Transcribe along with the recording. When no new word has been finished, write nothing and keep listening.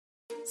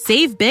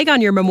Save big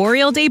on your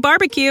Memorial Day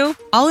barbecue,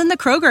 all in the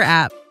Kroger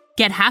app.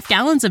 Get half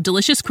gallons of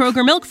delicious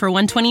Kroger milk for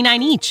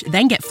 $1.29 each.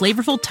 Then get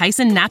flavorful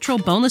Tyson natural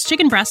boneless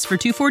chicken breasts for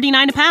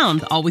 $2.49 a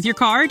pound, all with your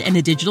card and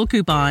a digital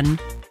coupon.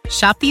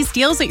 Shop these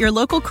deals at your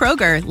local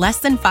Kroger, less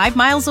than 5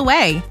 miles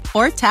away.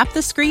 Or tap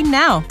the screen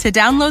now to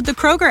download the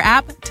Kroger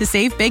app to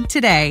save big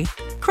today.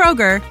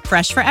 Kroger,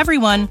 fresh for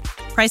everyone.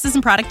 Prices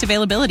and product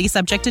availability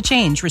subject to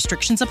change.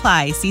 Restrictions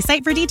apply. See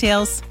site for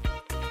details.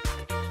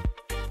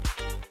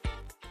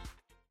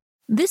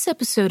 This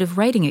episode of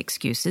Writing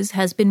Excuses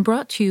has been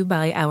brought to you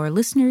by our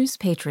listeners,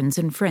 patrons,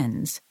 and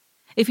friends.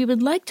 If you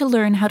would like to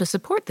learn how to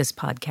support this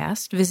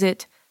podcast,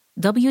 visit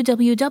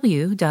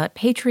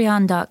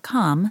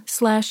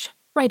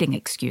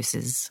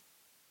www.patreon.com/writingexcuses.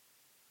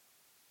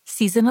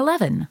 Season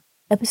 11,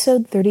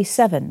 Episode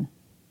 37.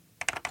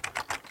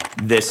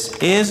 This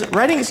is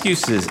Writing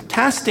Excuses,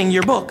 casting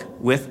your book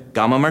with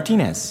Gama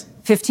Martinez.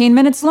 15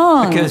 minutes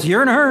long. Because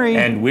you're in a hurry.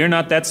 And we're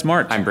not that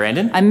smart. I'm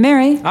Brandon. I'm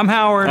Mary. I'm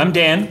Howard. I'm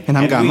Dan. And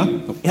I'm Gama. You're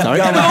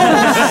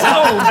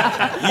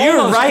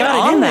right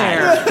on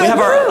that. We have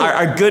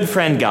our good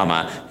friend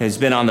Gama, who's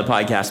been on the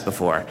podcast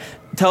before.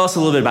 Tell us a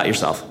little bit about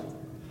yourself.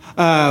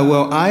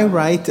 Well, I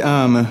write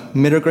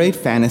middle grade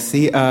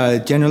fantasy.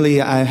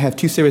 Generally, I have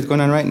 2 series going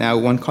on right now,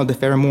 one called The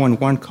Pheromone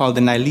and one called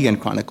The Nylean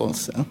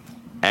Chronicles. So.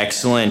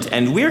 Excellent.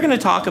 And we're going to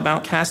talk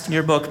about casting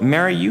your book.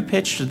 Mary, you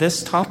pitched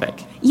this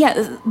topic.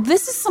 Yeah,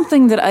 this is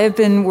something that I've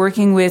been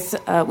working with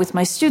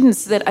my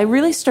students that I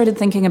really started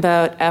thinking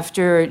about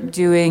after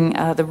doing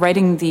the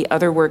Writing the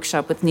Other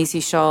workshop with Nisi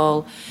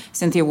Shawl,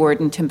 Cynthia Ward,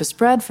 and Tempest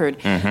Bradford.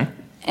 Mm-hmm.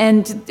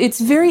 And it's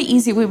very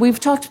easy.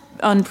 We've talked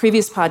on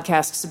previous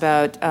podcasts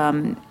about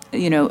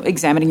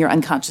examining your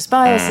unconscious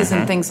biases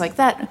and things like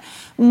that.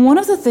 One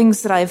of the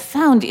things that I've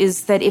found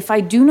is that if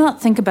I do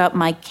not think about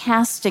my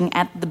casting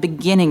at the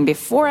beginning,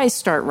 before I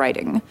start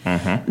writing,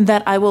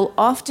 that I will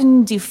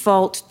often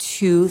default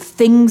to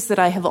things that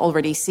I have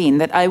already seen,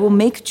 that I will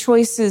make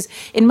choices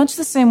in much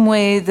the same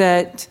way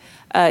that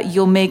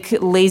you'll make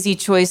lazy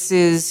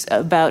choices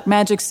about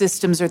magic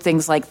systems or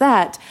things like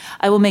that.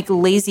 I will make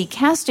lazy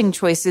casting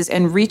choices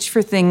and reach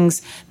for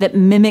things that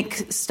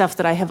mimic stuff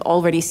that I have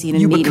already seen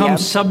in media. You become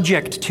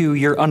subject to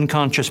your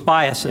unconscious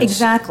biases.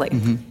 Exactly.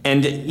 Mm-hmm.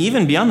 And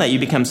even beyond that, you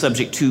become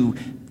subject to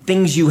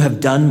things you have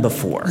done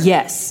before.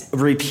 Yes.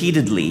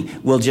 Repeatedly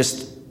will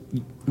just...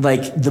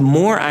 Like, the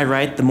more I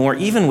write, the more,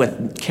 even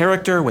with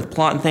character, with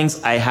plot and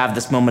things, I have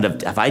this moment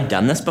of, have I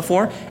done this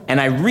before? And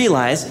I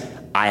realize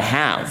I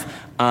have.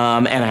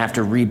 And I have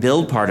to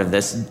rebuild part of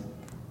this,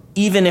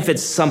 even if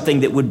it's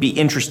something that would be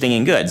interesting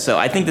and good. So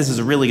I think this is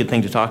a really good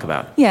thing to talk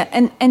about. Yeah,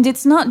 and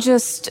it's not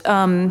just,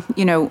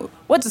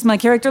 what does my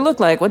character look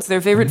like? What's their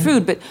favorite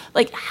food? But,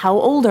 like, how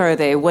old are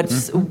they?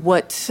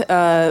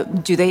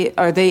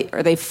 Are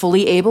they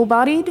fully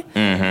able-bodied?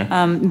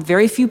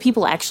 Very few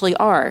people actually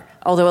are,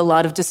 although a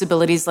lot of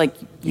disabilities, like,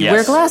 you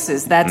wear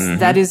glasses.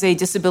 That is a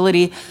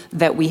disability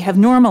that we have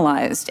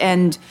normalized.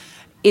 And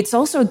it's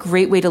also a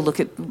great way to look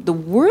at the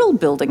world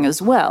building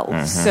as well.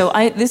 So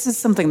this is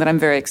something that I'm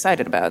very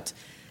excited about.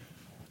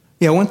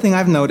 Yeah, one thing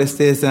I've noticed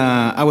is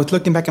I was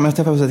looking back at my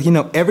stuff. I was like,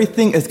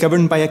 everything is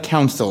governed by a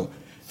council.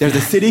 There's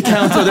a city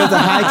council. There's a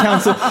high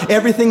council.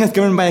 Everything is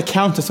governed by a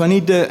council. So I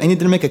need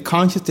to make a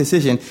conscious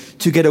decision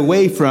to get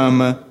away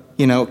from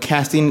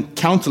casting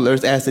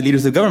counselors as the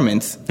leaders of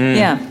governments.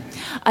 Yeah.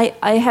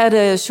 I had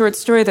a short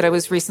story that I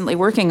was recently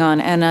working on,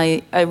 and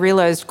I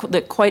realized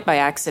that quite by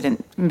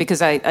accident,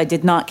 because I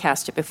did not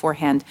cast it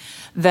beforehand,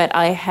 that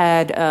I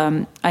had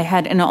an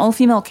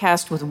all-female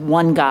cast with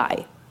one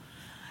guy.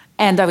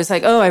 And I was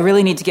like, I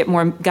really need to get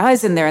more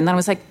guys in there. And then I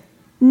was like,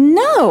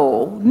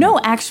 no,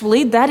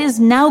 actually, that is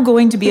now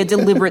going to be a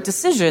deliberate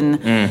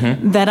decision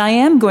that I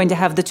am going to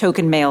have the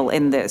token male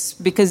in this,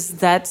 because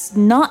that's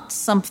not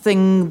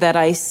something that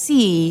I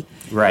see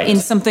in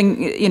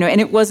something,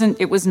 and it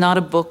was not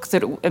a book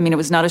it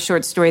was not a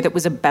short story that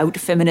was about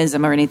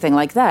feminism or anything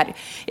like that.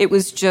 It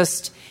was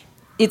just,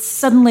 it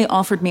suddenly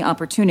offered me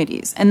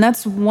opportunities. And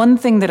that's one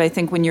thing that I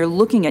think when you're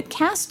looking at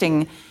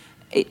casting,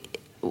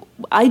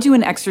 I do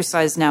an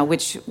exercise now,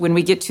 which when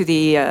we get to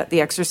the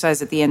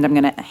exercise at the end, I'm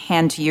going to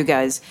hand to you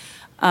guys,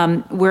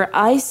 where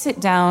I sit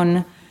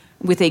down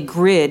with a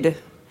grid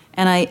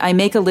and I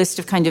make a list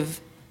of kind of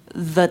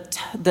the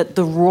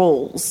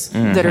roles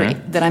that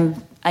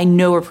I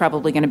know are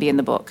probably going to be in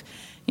the book.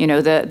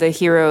 The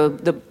hero,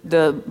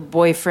 the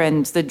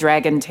boyfriend, the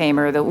dragon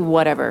tamer, the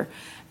whatever.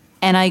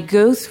 And I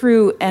go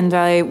through and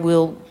I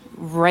will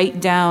write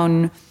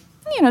down,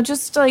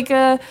 just like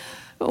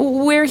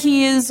where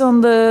he is on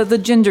the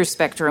gender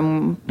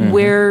spectrum,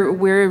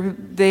 where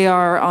they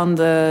are on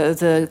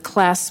the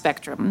class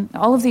spectrum,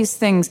 all of these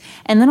things.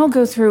 And then I'll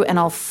go through and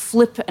I'll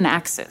flip an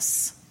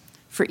axis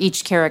for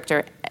each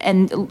character.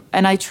 And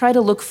I try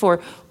to look for,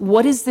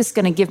 what is this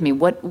going to give me?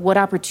 What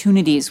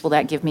opportunities will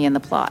that give me in the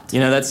plot?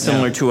 That's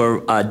similar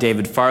to a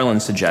David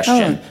Farland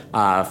suggestion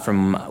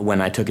from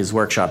when I took his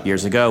workshop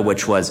years ago,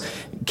 which was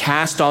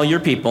cast all your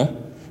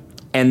people,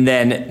 and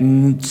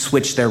then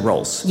switch their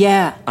roles.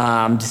 Yeah.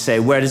 To say,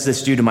 where does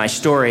this do to my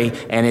story?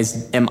 And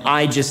am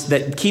I just,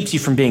 that keeps you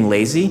from being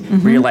lazy,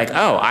 where you're like,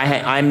 oh,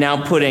 I'm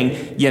now putting,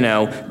 the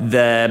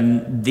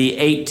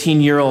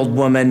 18-year-old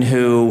woman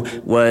who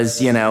was,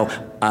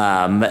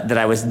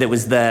 that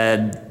was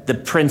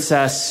the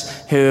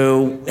princess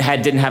who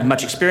didn't have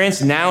much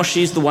experience. Now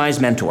she's the wise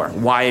mentor.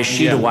 Why is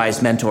she the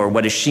wise mentor?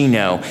 What does she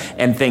know?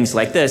 And things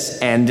like this.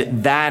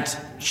 And that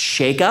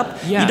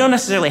shake-up, you don't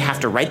necessarily have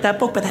to write that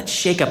book, but that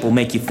shake-up will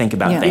make you think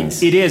about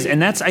things. It is,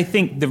 and that's, I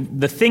think,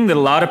 the thing that a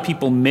lot of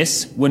people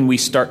miss when we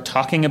start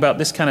talking about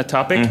this kind of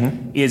topic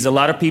is a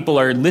lot of people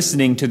are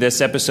listening to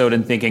this episode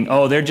and thinking,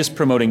 oh, they're just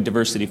promoting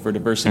diversity for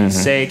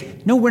diversity's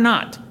sake. No, we're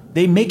not.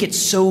 They make it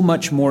so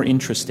much more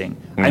interesting.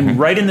 I'm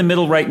right in the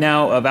middle right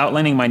now of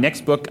outlining my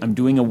next book. I'm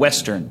doing a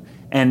Western,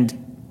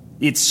 and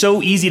it's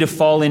so easy to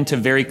fall into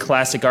very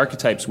classic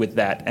archetypes with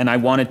that, and I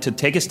wanted to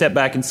take a step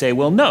back and say,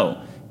 well,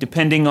 no.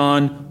 Depending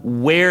on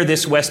where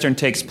this Western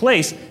takes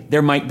place,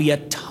 there might be a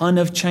ton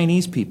of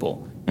Chinese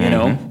people, you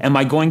know? Am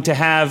I going to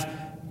have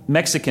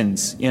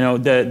Mexicans?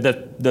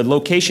 The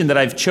location that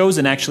I've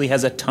chosen actually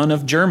has a ton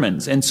of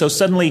Germans. And so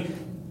suddenly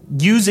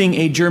using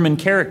a German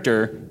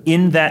character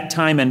in that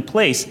time and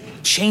place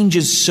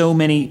changes so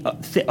many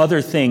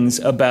other things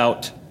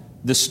about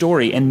the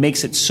story and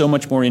makes it so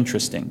much more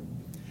interesting.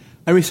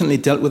 I recently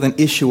dealt with an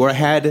issue where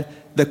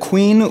the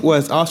queen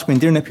was off-screen,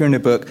 didn't appear in the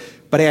book,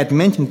 but I had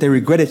mentioned they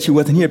regretted she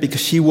wasn't here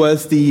because she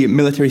was the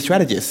military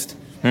strategist.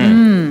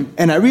 And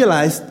I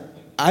realized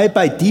I,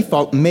 by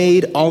default,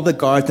 made all the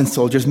guards and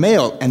soldiers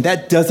male, and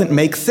that doesn't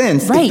make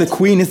sense if the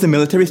queen is the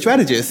military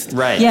strategist.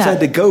 Right. So I had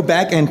to go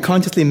back and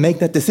consciously make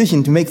that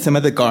decision to make some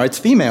of the guards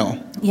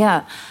female.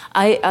 Yeah.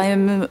 I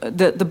am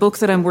the book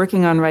that I'm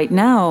working on right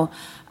now,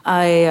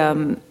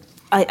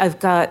 I've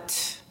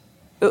got...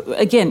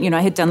 Again,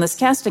 I had done this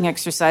casting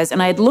exercise,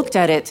 and I had looked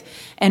at it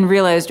and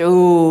realized,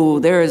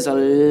 there is a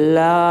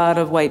lot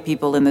of white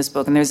people in this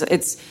book, and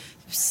it's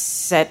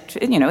set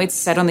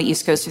on the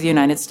East Coast of the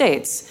United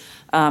States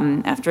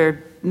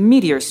after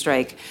meteor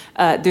strike.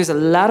 There's a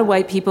lot of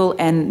white people,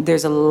 and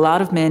there's a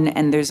lot of men,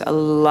 and there's a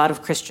lot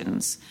of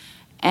Christians.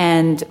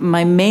 And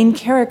my main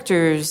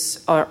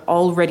characters are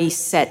already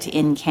set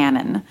in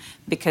canon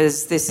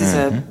because this is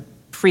a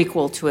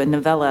prequel to a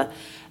novella.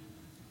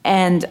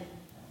 And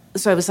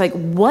so I was like,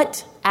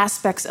 what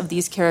aspects of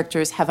these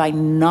characters have I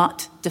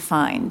not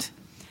defined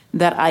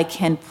that I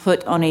can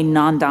put on a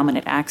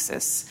non-dominant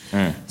axis?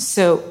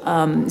 So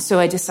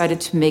I decided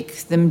to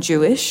make them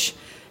Jewish,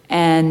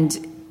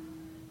 and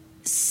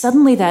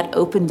suddenly that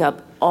opened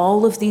up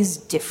all of these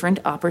different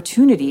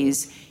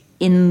opportunities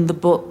in the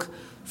book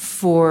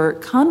for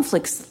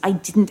conflicts that I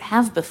didn't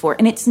have before.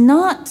 And this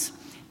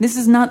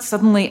is not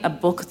suddenly a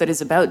book that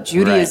is about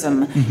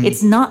Judaism. Right.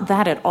 It's not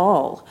that at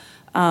all.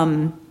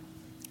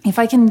 If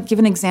I can give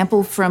an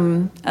example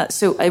from...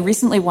 so I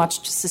recently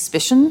watched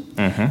Suspicion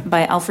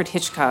by Alfred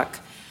Hitchcock,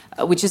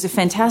 which is a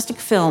fantastic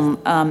film.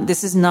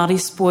 This is not a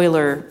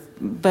spoiler,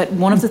 but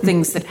one of the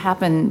things that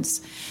happens...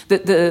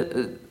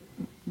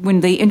 when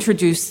they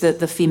introduce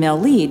the female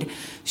lead,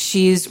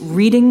 she's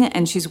reading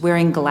and she's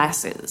wearing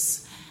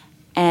glasses.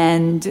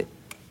 And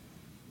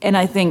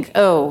I think,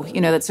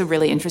 that's a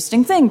really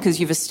interesting thing because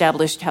you've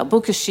established how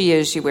bookish she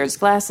is. She wears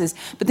glasses.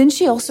 But then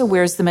she also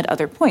wears them at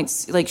other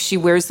points. Like she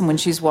wears them when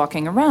she's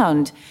walking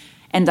around.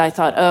 And I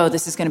thought,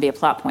 this is going to be a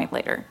plot point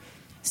later.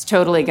 It's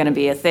totally going to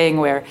be a thing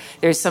where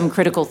there's some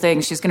critical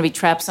thing. She's going to be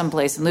trapped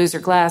someplace and lose her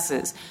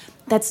glasses.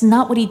 That's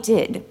not what he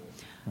did.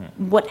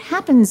 What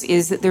happens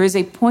is that there is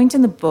a point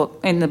in the book,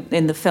 in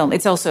the film.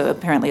 It's also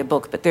apparently a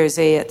book, but there's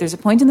a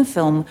point in the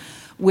film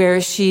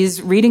where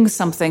she's reading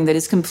something that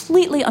is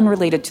completely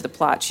unrelated to the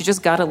plot. She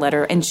just got a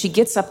letter, and she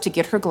gets up to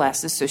get her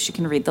glasses so she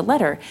can read the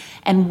letter.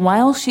 And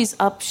while she's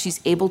up,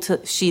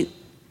 she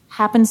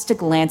happens to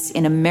glance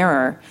in a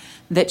mirror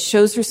that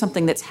shows her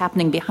something that's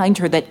happening behind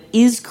her that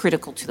is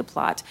critical to the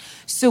plot.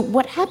 So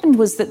what happened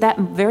was that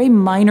very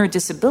minor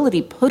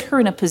disability put her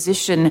in a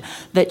position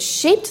that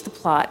shaped the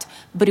plot,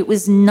 but it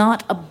was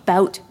not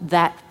about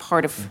that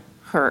part of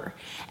her.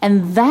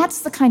 And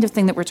that's the kind of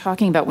thing that we're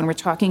talking about when we're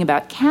talking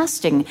about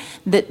casting,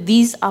 that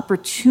these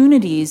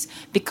opportunities,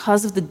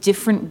 because of the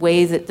different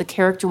way that the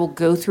character will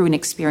go through and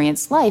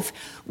experience life,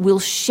 will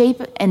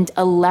shape and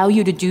allow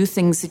you to do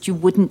things that you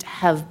wouldn't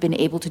have been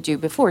able to do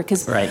before.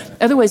 Because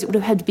otherwise it would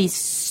have had to be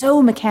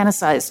so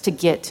mechanicized to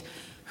get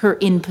her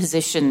in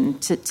position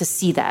to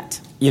see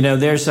that.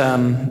 There's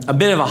a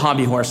bit of a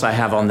hobby horse I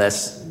have on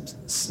this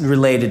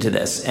related to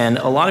this. And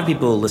a lot of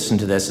people who listen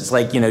to this, it's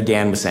like,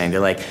 Dan was saying, they're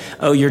like,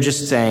 you're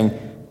just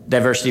saying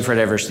diversity for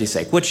diversity's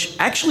sake, which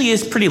actually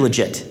is pretty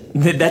legit.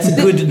 That's a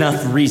good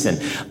enough reason.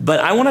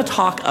 But I want to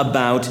talk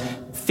about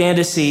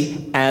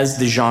fantasy as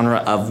the genre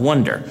of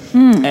wonder.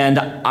 And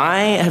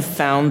I have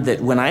found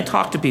that when I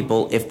talk to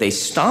people, if they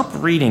stop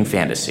reading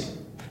fantasy,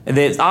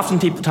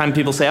 oftentimes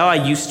people say, I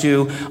used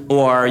to,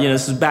 or,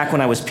 this is back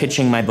when I was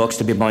pitching my books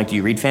to people like, do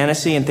you read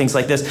fantasy and things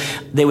like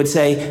this? They would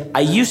say,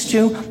 I used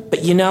to,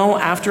 but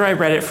after I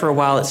read it for a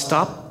while, it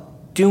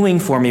stopped doing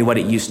for me what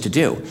it used to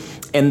do.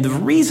 And the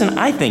reason,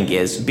 I think,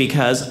 is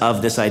because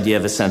of this idea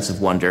of a sense of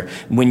wonder.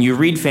 When you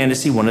read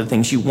fantasy, one of the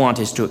things you want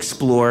is to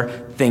explore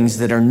things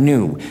that are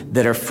new,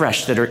 that are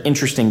fresh, that are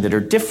interesting, that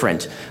are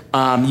different.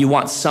 You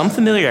want some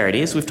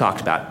familiarity, as we've talked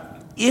about.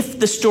 If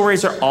the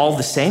stories are all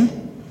the same,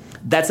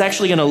 that's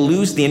actually going to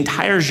lose the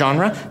entire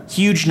genre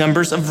huge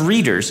numbers of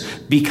readers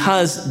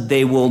because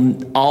they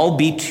will all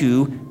be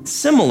too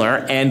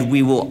similar and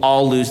we will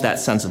all lose that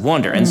sense of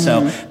wonder. And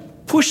so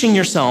pushing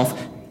yourself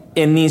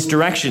in these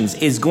directions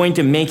is going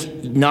to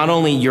make not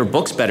only your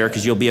books better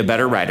because you'll be a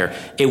better writer,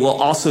 it will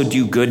also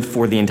do good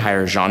for the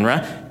entire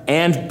genre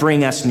and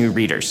bring us new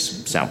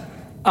readers. So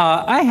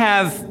I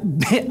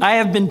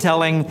have been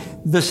telling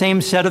the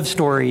same set of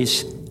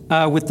stories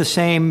with the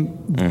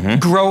same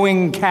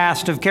growing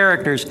cast of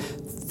characters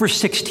for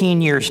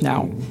 16 years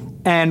now.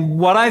 And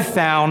what I've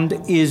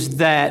found is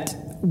that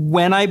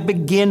when I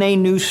begin a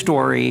new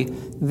story,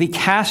 the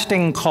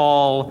casting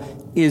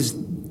call is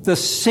the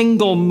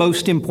single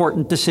most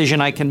important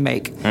decision I can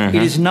make. It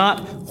is not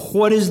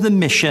what is the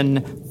mission,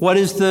 what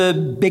is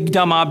the big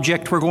dumb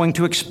object we're going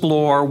to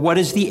explore, what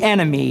is the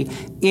enemy.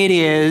 It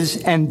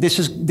is, and this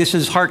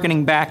is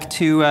hearkening back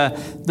to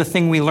the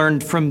thing we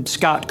learned from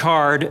Scott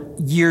Card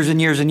years and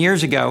years and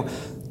years ago.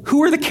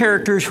 Who are the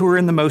characters who are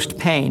in the most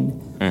pain?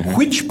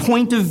 Which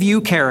point of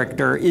view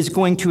character is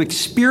going to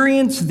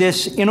experience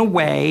this in a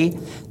way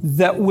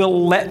that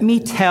will let me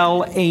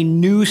tell a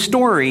new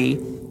story,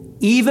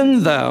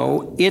 even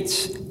though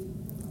it's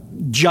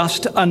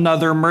just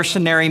another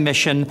mercenary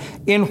mission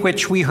in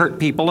which we hurt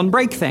people and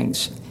break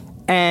things?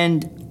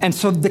 And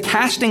so the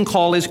casting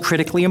call is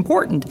critically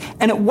important.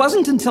 And it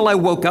wasn't until I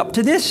woke up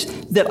to this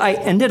that I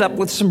ended up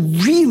with some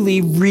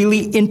really,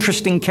 really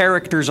interesting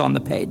characters on the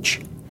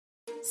page.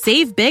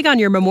 Save big on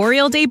your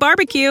Memorial Day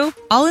barbecue,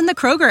 all in the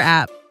Kroger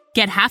app.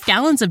 Get half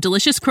gallons of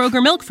delicious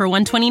Kroger milk for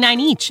 $1.29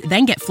 each.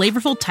 Then get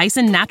flavorful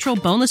Tyson natural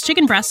boneless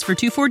chicken breasts for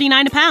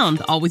 $2.49 a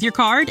pound, all with your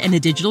card and a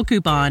digital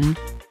coupon.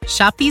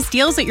 Shop these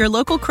deals at your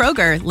local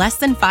Kroger, less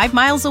than 5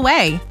 miles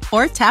away.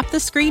 Or tap the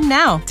screen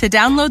now to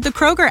download the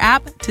Kroger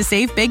app to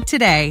save big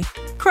today.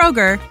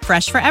 Kroger,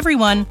 fresh for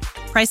everyone.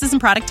 Prices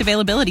and product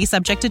availability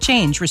subject to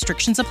change.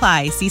 Restrictions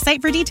apply. See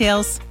site for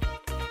details.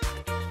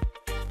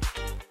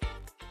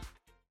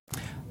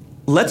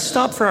 let's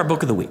stop for our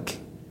book of the week.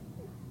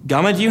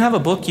 Gama, do you have a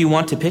book you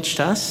want to pitch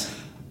to us?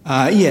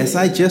 Yes,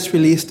 I just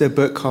released a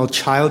book called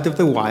Child of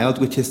the Wild,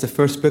 which is the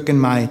first book in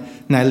my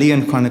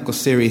Nylean Chronicles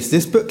series.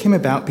 This book came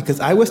about because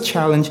I was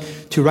challenged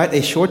to write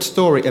a short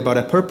story about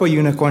a purple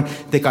unicorn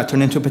that got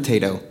turned into a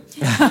potato.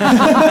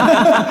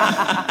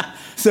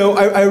 So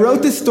I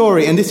wrote this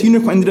story, and this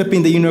unicorn ended up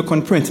being the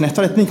Unicorn Prince. And I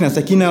started thinking, I was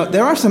like,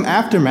 there are some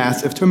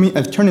aftermaths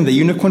of turning the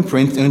Unicorn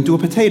Prince into a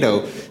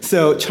potato.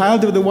 So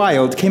Child of the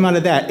Wild came out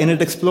of that, and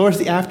it explores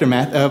the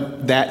aftermath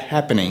of that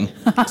happening.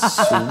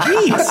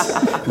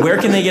 Sweet! Where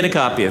can they get a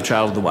copy of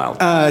Child of the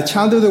Wild?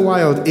 Child of the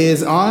Wild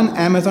is on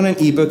Amazon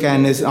and ebook,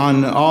 and is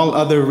on all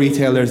other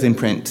retailers in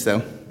print.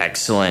 So.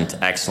 Excellent,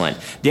 excellent.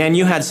 Dan,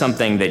 you had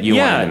something that you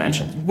wanted to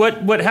mention.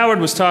 What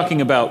Howard was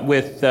talking about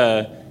with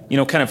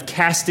kind of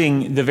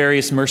casting the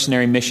various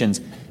mercenary missions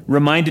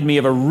reminded me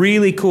of a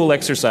really cool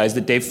exercise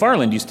that Dave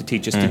Farland used to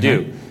teach us to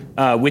do,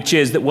 which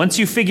is that once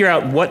you figure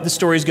out what the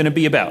story is going to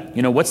be about,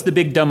 what's the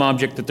big dumb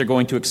object that they're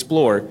going to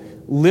explore,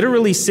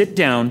 literally sit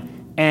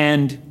down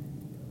and,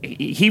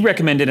 he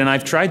recommended, and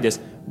I've tried this,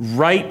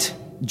 write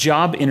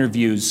job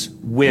interviews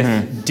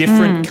with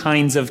different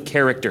kinds of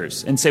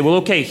characters and say, well,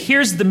 okay,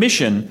 here's the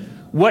mission.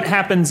 What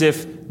happens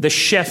if the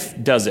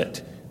chef does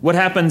it? What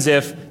happens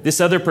if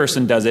this other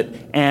person does it?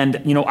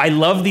 And, I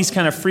love these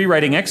kind of free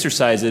writing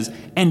exercises,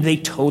 and they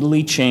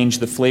totally change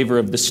the flavor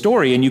of the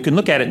story. And you can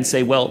look at it and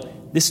say, well,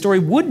 this story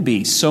would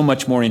be so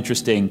much more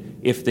interesting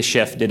if the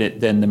chef did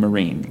it than the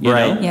Marine. You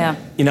know? Yeah.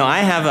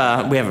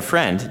 We have a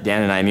friend,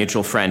 Dan and I, a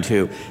mutual friend,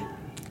 who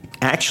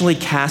actually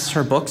casts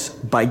her books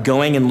by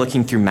going and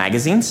looking through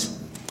magazines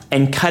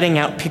and cutting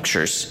out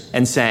pictures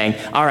and saying,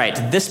 all right,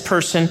 this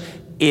person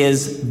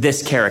is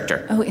this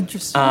character. Oh,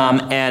 interesting.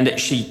 And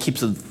she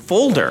keeps a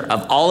folder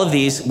of all of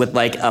these with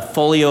like a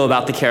folio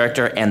about the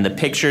character and the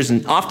pictures,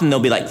 and often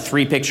there'll be like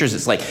 3 pictures.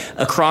 It's like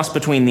a cross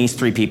between these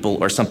 3 people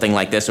or something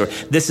like this, or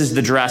this is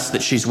the dress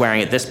that she's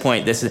wearing at this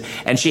point.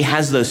 And she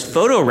has those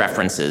photo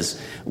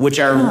references, which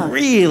are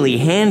really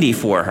handy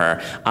for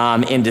her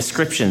in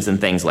descriptions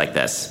and things like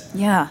this.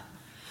 Yeah.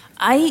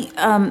 I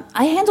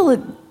handle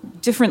it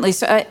differently.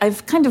 So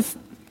I've kind of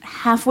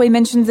halfway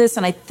mentioned this,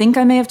 and I think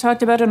I may have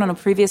talked about it on a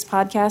previous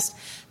podcast.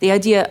 The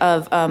idea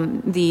of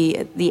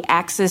the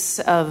axis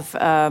of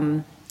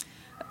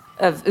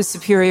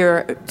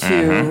superior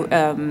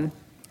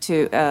to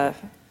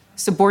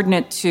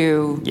subordinate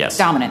to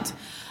dominant.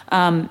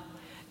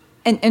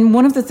 And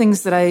one of the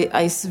things that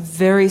I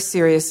very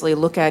seriously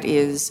look at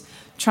is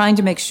trying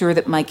to make sure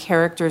that my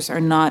characters are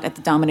not at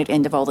the dominant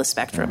end of all the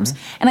spectrums.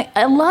 And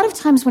a lot of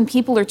times when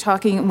people are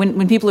talking,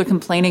 when people are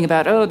complaining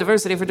about,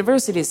 diversity for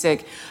diversity's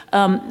sake,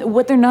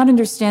 what they're not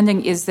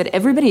understanding is that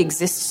everybody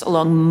exists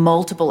along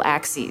multiple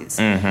axes.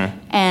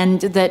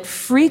 And that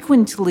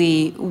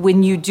frequently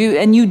when you do,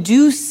 and you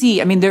do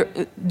see,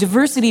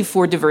 diversity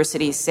for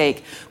diversity's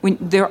sake, when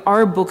there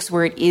are books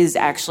where it is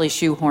actually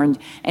shoehorned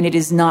and it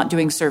is not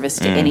doing service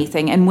to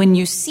anything. And when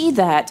you see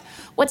that,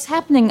 what's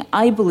happening,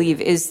 I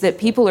believe, is that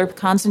people are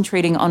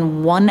concentrating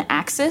on one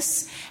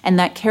axis, and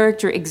that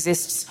character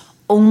exists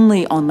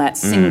only on that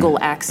single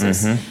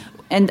axis.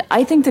 And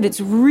I think that it's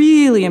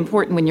really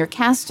important when you're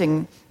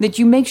casting that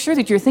you make sure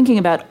that you're thinking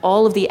about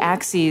all of the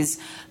axes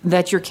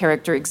that your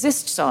character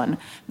exists on,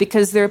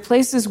 because there are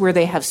places where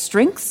they have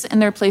strengths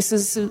and there are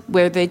places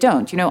where they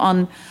don't.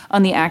 On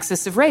the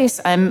axis of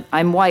race,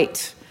 I'm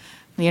white.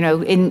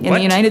 In the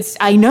United States,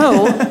 I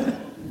know.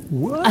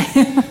 What?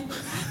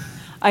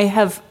 I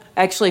have.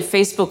 Actually,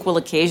 Facebook will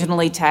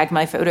occasionally tag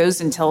my photos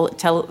and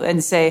tell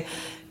and say,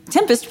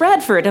 Tempest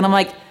Bradford. And I'm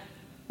like,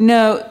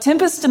 no,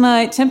 Tempest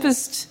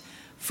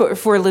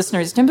for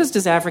listeners, Tempest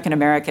is African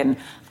American.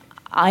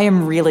 I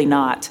am really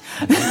not.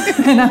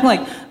 And I'm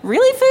like,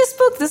 really,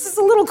 Facebook? This is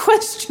a little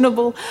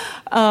questionable.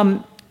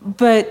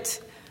 But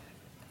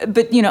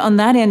on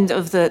that end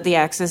of the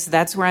axis,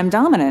 that's where I'm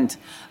dominant.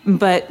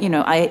 But,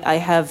 I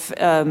have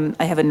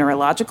a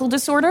neurological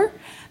disorder,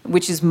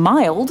 which is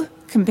mild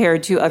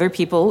compared to other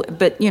people.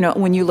 But,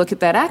 when you look at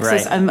that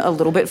axis, I'm a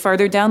little bit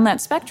farther down that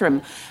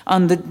spectrum.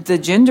 On the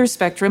gender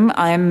spectrum,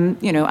 I'm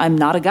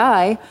not a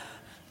guy.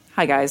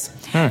 Hi, guys.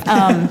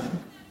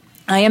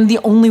 I am the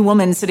only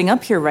woman sitting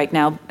up here right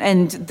now,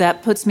 and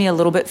that puts me a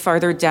little bit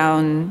farther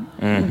down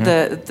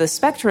the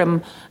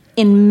spectrum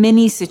in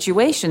many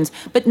situations,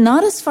 but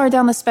not as far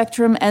down the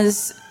spectrum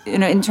as,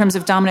 in terms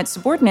of dominant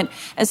subordinate,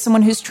 as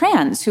someone who's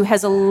trans, who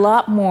has a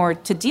lot more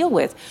to deal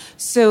with.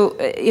 So,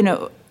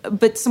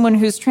 but someone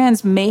who's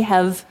trans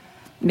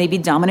may be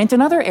dominant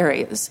in other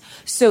areas.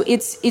 So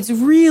it's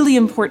really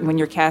important when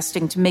you're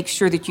casting to make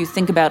sure that you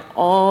think about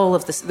all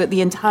of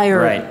the entire.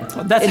 Right.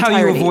 That's how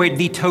you avoid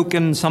the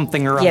token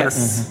something or other.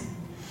 Yes.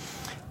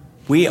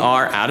 We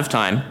are out of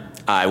time.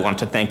 I want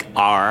to thank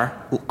our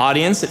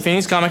audience at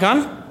Phoenix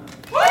Comic-Con.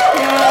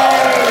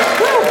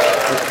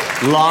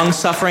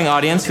 Long-suffering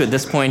audience who at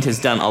this point has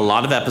done a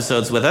lot of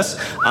episodes with us.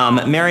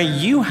 Mary,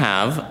 you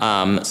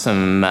have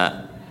some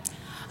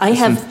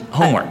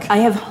homework. I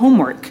have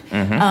homework.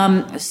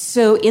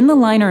 So in the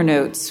liner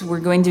notes, we're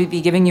going to be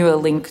giving you a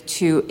link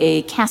to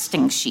a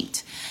casting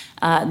sheet.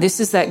 This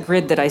is that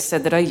grid that I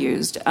said that I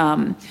used.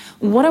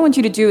 What I want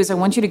you to do is I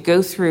want you to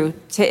go through,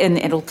 and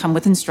it'll come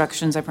with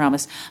instructions, I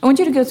promise. I want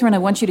you to go through and I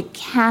want you to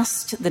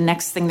cast the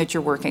next thing that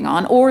you're working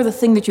on, or the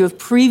thing that you have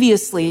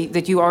previously,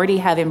 that you already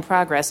have in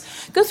progress.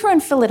 Go through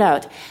and fill it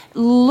out.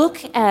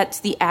 Look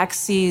at the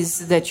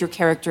axes that your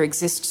character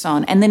exists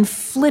on, and then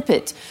flip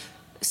it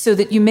so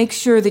that you make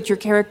sure that your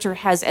character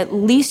has at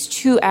least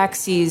two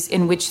axes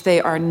in which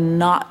they are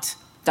not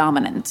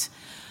dominant.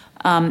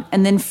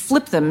 And then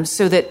flip them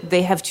so that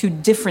they have two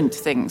different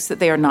things that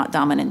they are not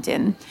dominant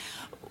in.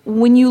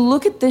 When you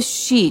look at this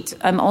sheet,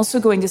 I'm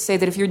also going to say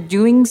that if you're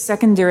doing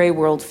secondary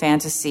world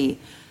fantasy,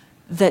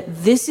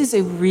 that this is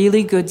a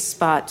really good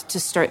spot to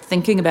start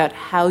thinking about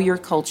how your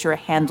culture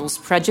handles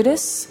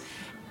prejudice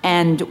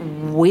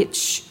and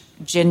which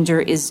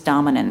gender is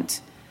dominant.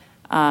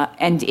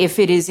 And if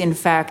it is, in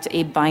fact,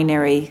 a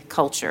binary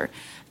culture,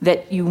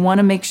 that you want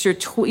to make sure,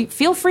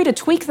 feel free to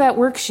tweak that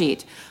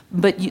worksheet,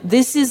 but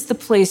this is the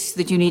place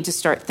that you need to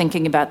start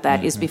thinking about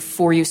that is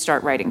before you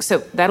start writing. So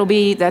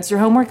that's your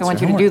homework. I want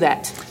you to do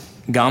that.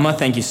 Gama,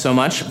 thank you so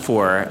much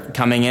for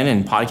coming in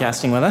and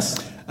podcasting with us.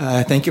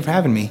 Thank you for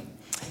having me.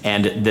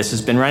 And this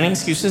has been Writing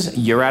Excuses.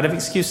 You're out of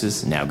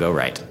excuses. Now go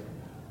write.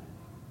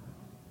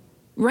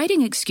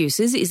 Writing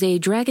Excuses is a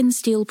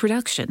Dragonsteel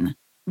production,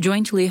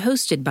 jointly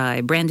hosted by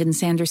Brandon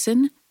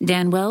Sanderson,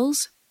 Dan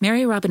Wells,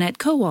 Mary Robinette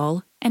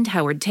Kowal, and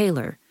Howard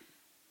Taylor.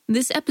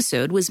 This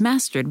episode was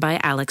mastered by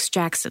Alex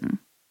Jackson.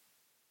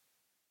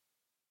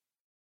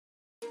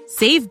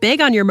 Save big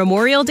on your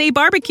Memorial Day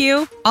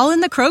barbecue, all in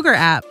the Kroger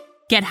app.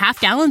 Get half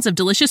gallons of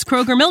delicious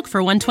Kroger milk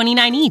for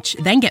 $1.29 each.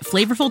 Then get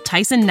flavorful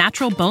Tyson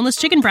natural boneless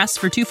chicken breasts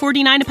for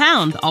 $2.49 a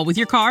pound, all with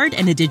your card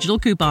and a digital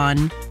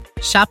coupon.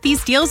 Shop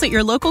these deals at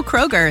your local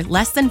Kroger,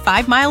 less than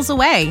 5 miles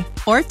away.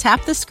 Or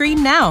tap the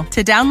screen now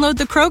to download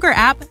the Kroger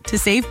app to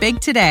save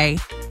big today.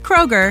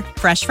 Kroger,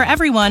 fresh for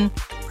everyone.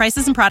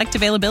 Prices and product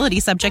availability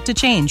subject to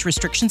change.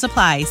 Restrictions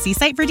apply. See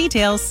site for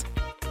details.